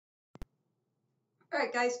All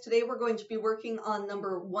right, guys, today we're going to be working on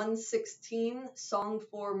number 116, Song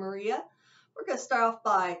for Maria. We're going to start off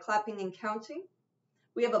by clapping and counting.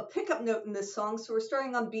 We have a pickup note in this song, so we're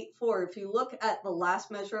starting on beat 4. If you look at the last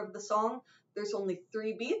measure of the song, there's only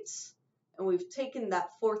 3 beats, and we've taken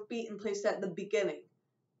that 4th beat and placed it at the beginning.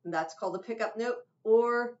 And that's called a pickup note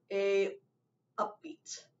or a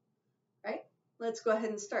upbeat. All right, let's go ahead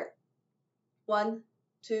and start. 1,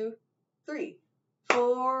 2, 3,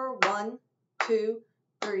 4, 1, 2,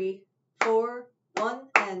 3, 4, 1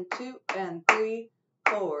 and 2 and 3,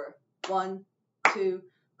 4, 1, 2,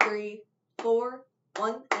 3, 4,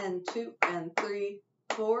 1 and 2 and 3,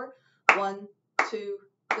 4, 1, 2,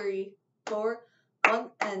 3, 4, 1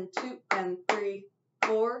 and 2 and 3,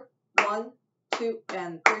 4, 1, 2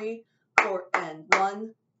 and 3, 4 and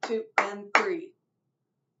 1, 2 and 3.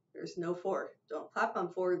 There's no 4. Don't clap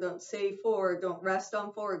on 4. Don't say 4. Don't rest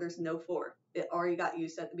on 4. There's no 4. It already got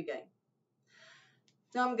used at the beginning.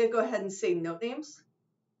 Now I'm going to go ahead and say note names.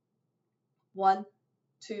 1,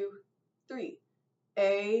 2, 3.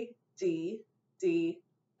 A, D, D,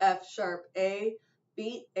 F sharp, A,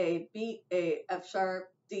 B, A, B, A, F sharp,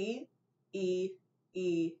 D, E,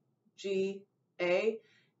 E, G, A,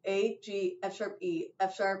 G, F sharp, E,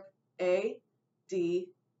 F sharp, A, D,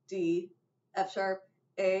 D, F sharp,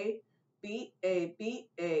 A, B, A, B,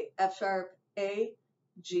 A, F sharp, A,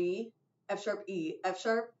 G, F sharp, E, F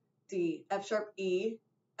sharp, D, F sharp, E,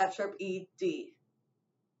 F sharp, E, D.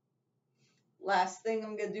 Last thing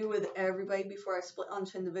I'm going to do with everybody before I split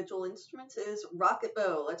onto individual instruments is rocket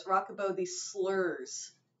bow. Let's rocket bow these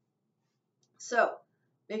slurs. So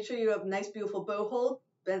make sure you have a nice beautiful bow hold,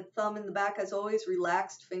 bent thumb in the back as always,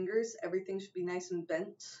 relaxed fingers. Everything should be nice and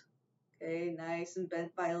bent. Okay, nice and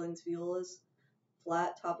bent violins, violas,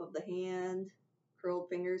 flat top of the hand, curled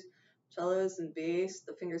fingers, cellos and bass.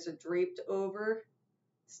 The fingers are draped over.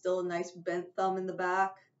 Still a nice bent thumb in the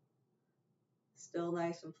back. Still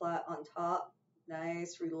nice and flat on top.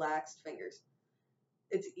 Nice relaxed fingers.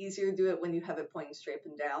 It's easier to do it when you have it pointing straight up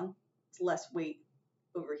and down. It's less weight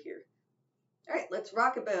over here. All right, let's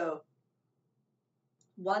rock a bow.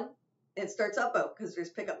 1, and it starts up bow because there's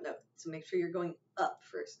pickup note. So make sure you're going up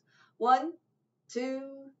first. 1,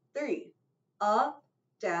 2, 3. Up,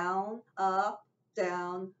 down, up,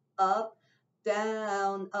 down, up,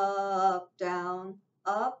 down, up, down,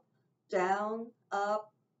 up, down,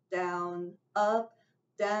 up, down, up,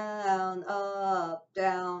 down, up,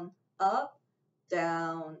 down, up,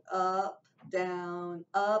 down, up, down,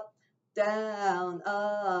 up, down,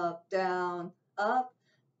 up, down, up,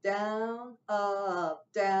 down, up,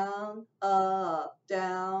 down, up,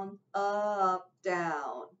 down, up,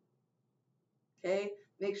 down. Okay,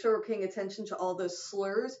 make sure we're paying attention to all those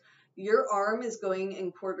slurs. Your arm is going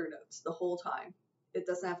in quarter notes the whole time. It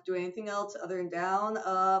doesn't have to do anything else other than down,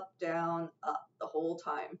 up, the whole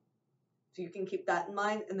time. So you can keep that in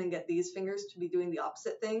mind and then get these fingers to be doing the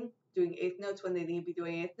opposite thing, doing 8th notes when they need to be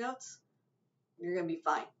doing 8th notes. You're going to be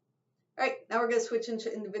fine. All right, now we're going to switch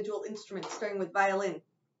into individual instruments, starting with violin.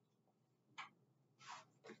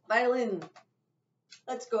 Violin.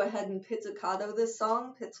 Let's go ahead and pizzicato this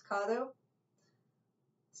song, pizzicato.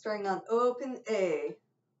 Starting on open A.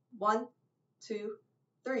 1, 2,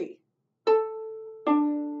 3.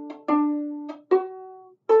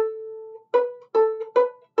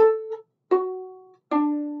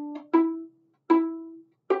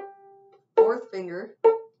 Fourth finger.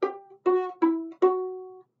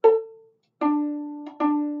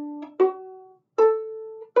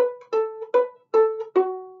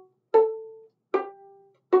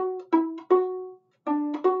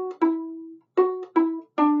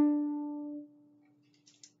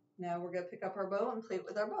 Now we're going to pick up our bow and play it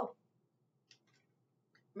with our bow.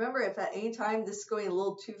 Remember, if at any time this is going a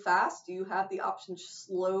little too fast, you have the option to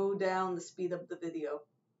slow down the speed of the video.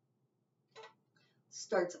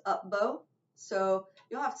 Starts up bow, so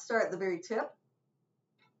you don't have to start at the very tip,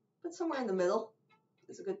 but somewhere in the middle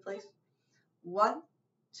is a good place. 1,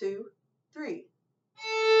 2, 3.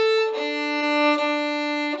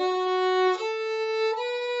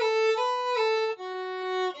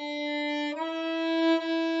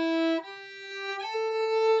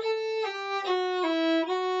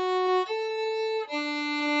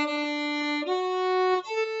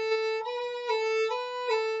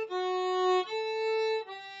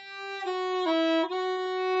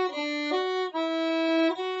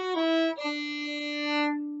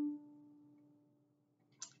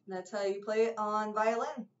 That's how you play it on violin.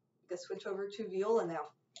 You can switch over to viola now.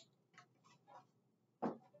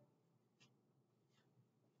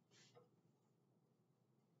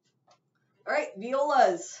 All right,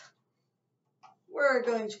 violas. We're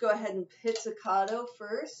going to go ahead and pizzicato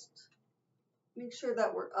first. Make sure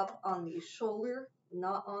that we're up on the shoulder,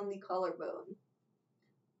 not on the collarbone.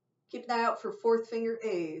 Keep an eye out for fourth finger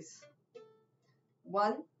A's.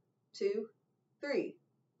 1, 2, 3.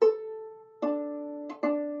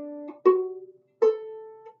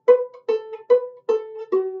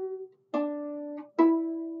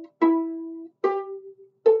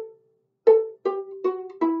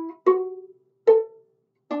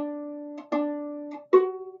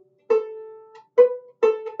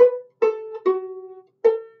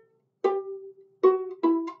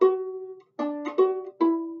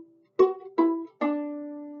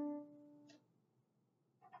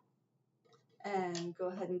 And go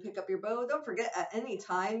ahead and pick up your bow. Don't forget, at any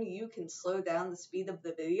time, you can slow down the speed of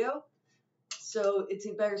the video, so it's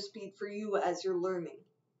a better speed for you as you're learning.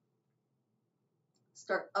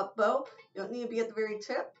 Start up bow. You don't need to be at the very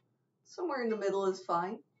tip. Somewhere in the middle is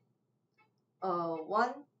fine.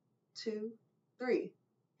 1, 2, 3.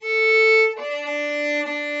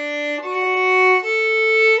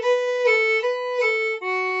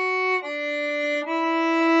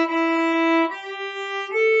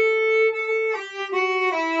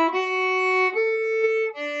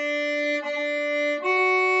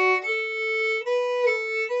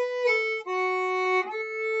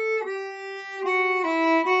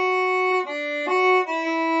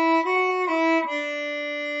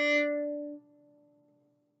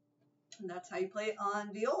 And that's how you play it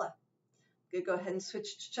on viola. Good, go ahead and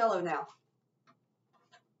switch to cello now.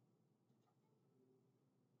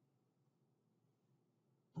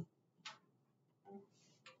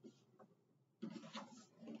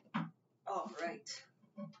 All right.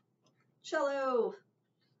 Cello.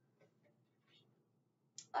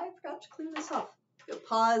 I forgot to clean this up. Go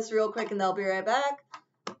pause real quick and I'll be right back.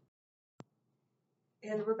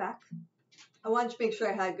 And we're back. I wanted to make sure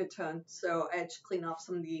I had a good tone, so I had to clean off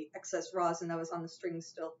some of the excess rosin that was on the strings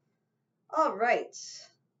still. All right.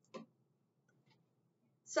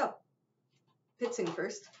 So, pitching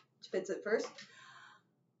first. Pitch it first.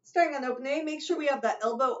 Starting on open A, make sure we have that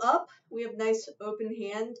elbow up. We have nice open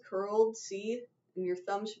hand, curled C, and your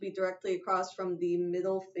thumb should be directly across from the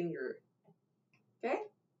middle finger. Okay?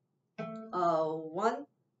 1,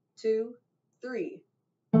 2, 3.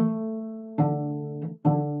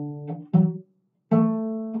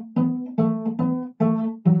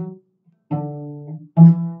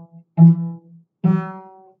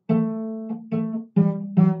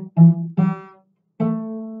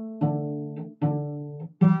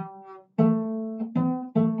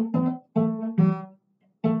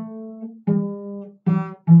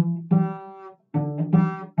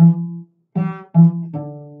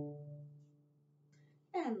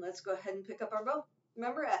 And let's go ahead and pick up our bow.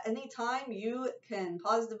 Remember, at any time, you can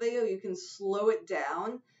pause the video, you can slow it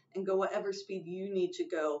down, and go whatever speed you need to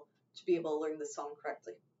go to be able to learn the song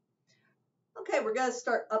correctly. Okay, we're going to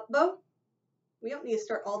start up bow. We don't need to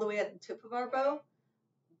start all the way at the tip of our bow.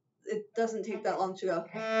 It doesn't take that long to go.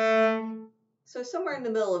 So somewhere in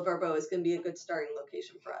the middle of our bow is going to be a good starting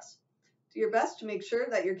location for us. Do your best to make sure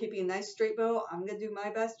that you're keeping a nice straight bow. I'm going to do my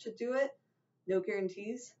best to do it. No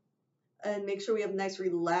guarantees. And make sure we have a nice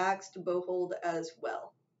relaxed bow hold as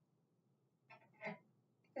well.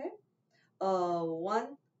 Okay.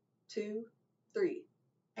 1, 2, 3.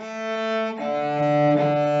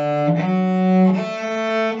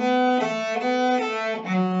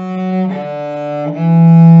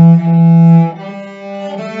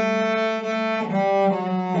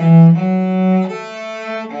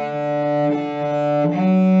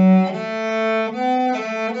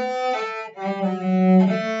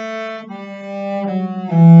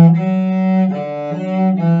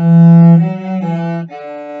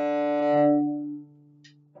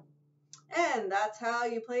 And that's how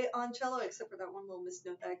you play it on cello, except for that one little missed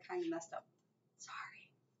note that I kind of messed up. Sorry.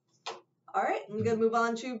 All right, I'm going to move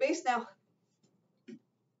on to bass now.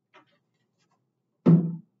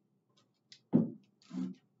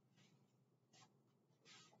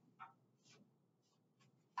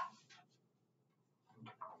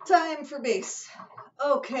 Time for bass.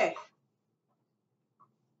 Okay.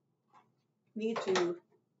 Need to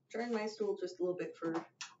turn my stool just a little bit for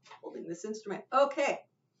holding this instrument. Okay.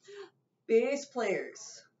 Bass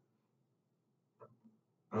players.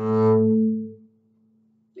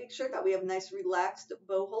 Make sure that we have a nice relaxed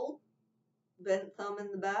bow hold. Bent thumb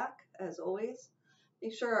in the back, as always.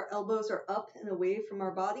 Make sure our elbows are up and away from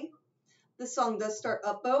our body. This song does start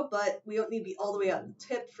up bow, but we don't need to be all the way at the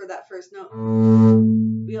tip for that first note.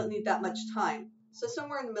 We don't need that much time. So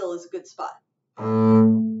somewhere in the middle is a good spot.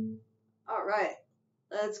 All right,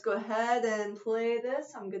 let's go ahead and play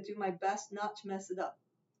this. I'm going to do my best not to mess it up.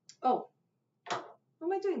 Oh, what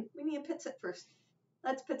am I doing? We need to pitch it first.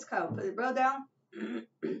 Let's pizzicato. Put the bow down.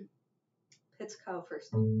 Pizzicato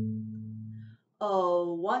first.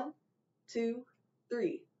 Oh, 1, 2,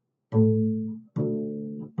 3.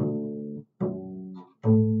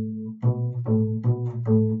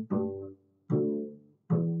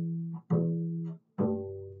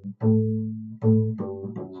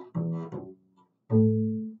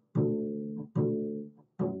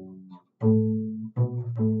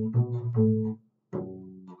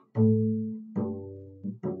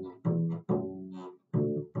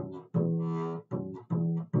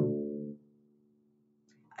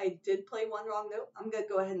 I did play one wrong note. I'm going to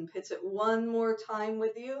go ahead and pitch it one more time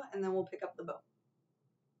with you, and then we'll pick up the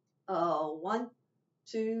bow. 1,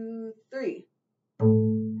 2, 3.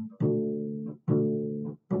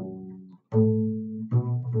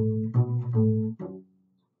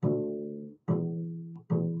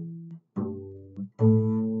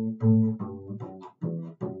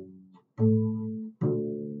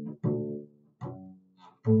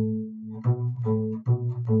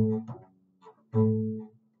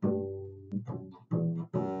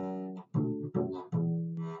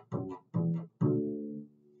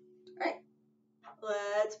 Alright,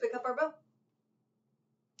 let's pick up our bow.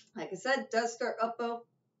 Like I said, it does start up bow.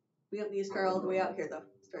 We don't need to start all the way out here though.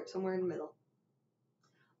 Start somewhere in the middle.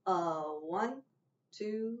 1,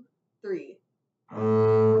 2, 3.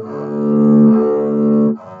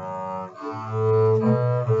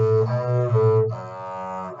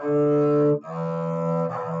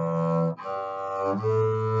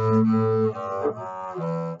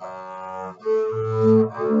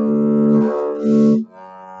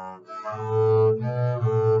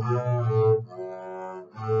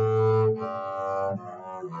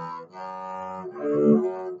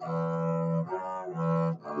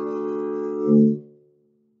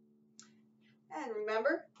 And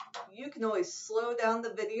remember, you can always slow down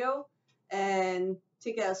the video and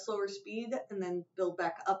take it at a slower speed and then build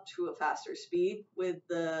back up to a faster speed with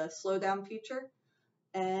the slow down feature.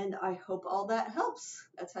 And I hope all that helps.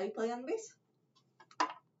 That's how you play on the bass.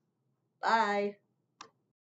 Bye.